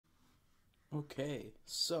Okay,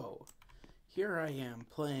 so here I am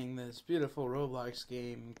playing this beautiful Roblox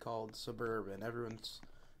game called Suburban, everyone's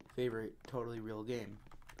favorite totally real game.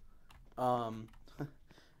 Um,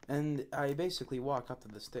 and I basically walk up to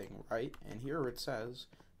this thing, right? And here it says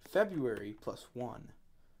February +1.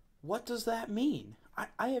 What does that mean?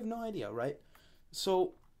 I have no idea, right?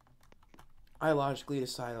 So I logically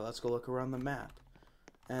decided let's go look around the map.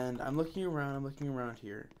 And I'm looking around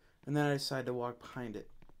here, and then I decide to walk behind it.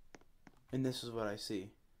 And this is what I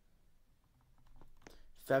see.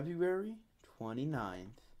 February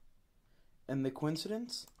 29th. And the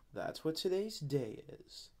coincidence? That's what today's day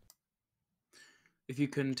is. If you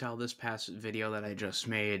couldn't tell, this past video that I just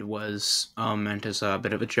made was meant as a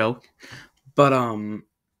bit of a joke. But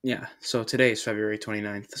yeah, so today is February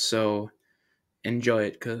 29th. So enjoy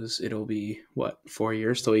it cuz it'll be 4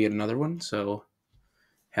 years till we get another one. So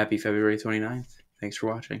happy February 29th. Thanks for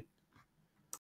watching.